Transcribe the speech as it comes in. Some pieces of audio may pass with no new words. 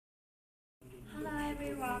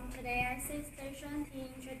everyone. Today ICStation team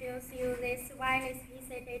introduce you this wireless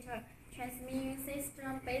PC data transmission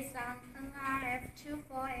system based on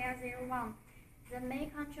NRF2L401. The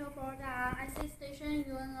main control board are ICStation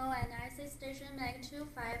UNO and ICStation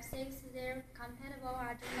UNO compatible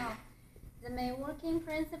Arduino. The main working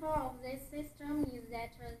principle of this system is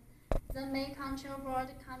that the main control board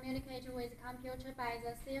communicates with the computer by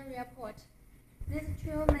the serial port. These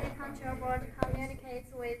two main control boards communicate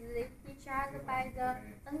with each other by the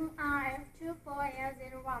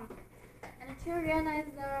NRF2L401 and to realize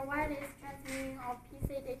the wireless transmission of PC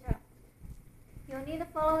data. You need the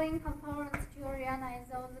following components to realize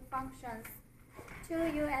those functions. Two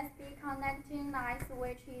USB connecting lines,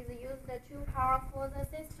 which is used to power for the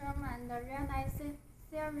system and realize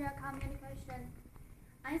serial communication.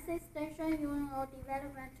 ICStation UNO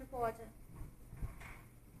development board.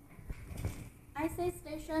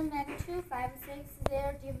 ICStation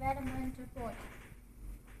UNO256 development board.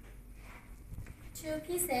 Two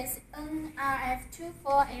pieces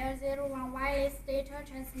NRF2L401 wireless data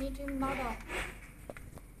transmitting model.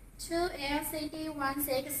 Two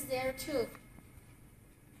LCD1602.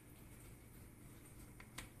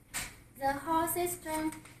 The whole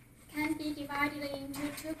system can be divided into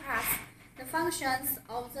two parts. The functions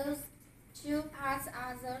of those two parts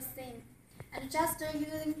are the same, and just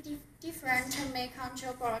using different main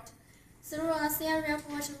control board. Through a serial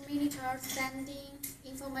port monitor sending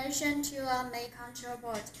information to a main control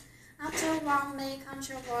board. After one main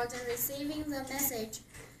control board receiving the message,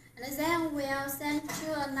 and then will send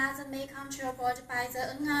to another main control board by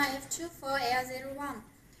the NRF2L401.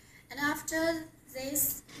 And after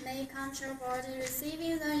this main control board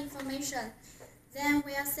receiving the information, then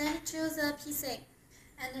will send to the PC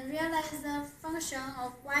and realize the function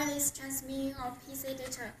of wireless transmission of PC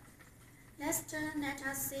data. Let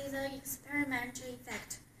us see the experimental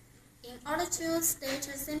effect. In order to state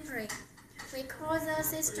simply, we call the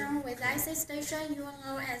system with ICStation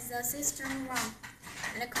UNO as the system 1,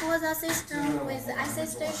 and call the system with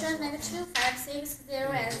ICStation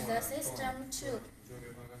UNO256 as the system 2.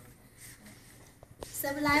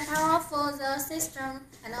 Supply power for the system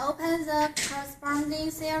and open the corresponding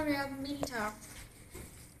serial monitor.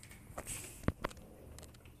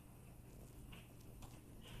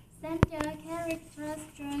 Send the character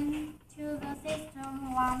string to the system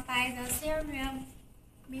 1 by the serial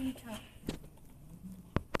monitor.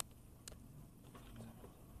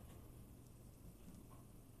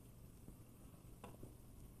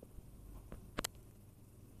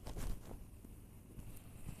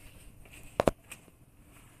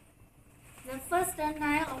 The first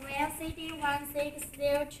line of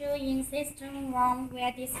LCD1602 in system 1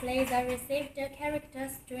 will display the received character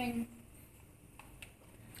string.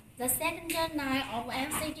 The second line of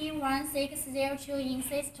LCD1602 in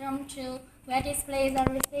system 2 will display the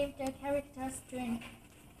received character string.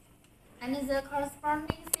 And the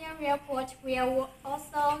corresponding serial port will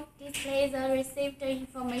also display the received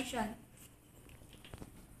information.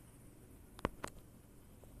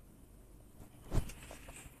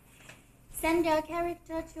 Send your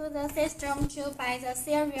character to the system 2 by the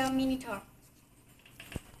serial monitor.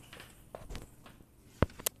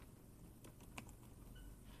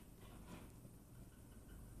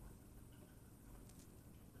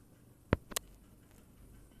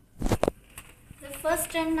 The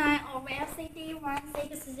first line of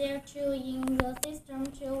LCD1602 in the system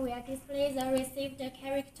 2 will display the received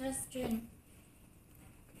character string.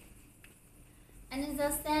 And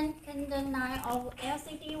the second line of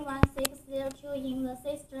LCD1602 in the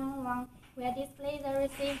system 1 will display the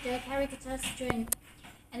received character string.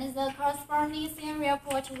 And the corresponding serial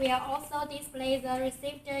port will also display the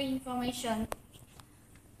received information.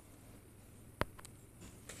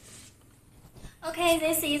 Okay,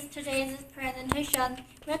 this is today's presentation.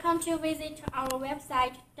 Welcome to visit our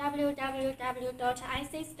website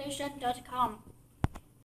www.icstation.com.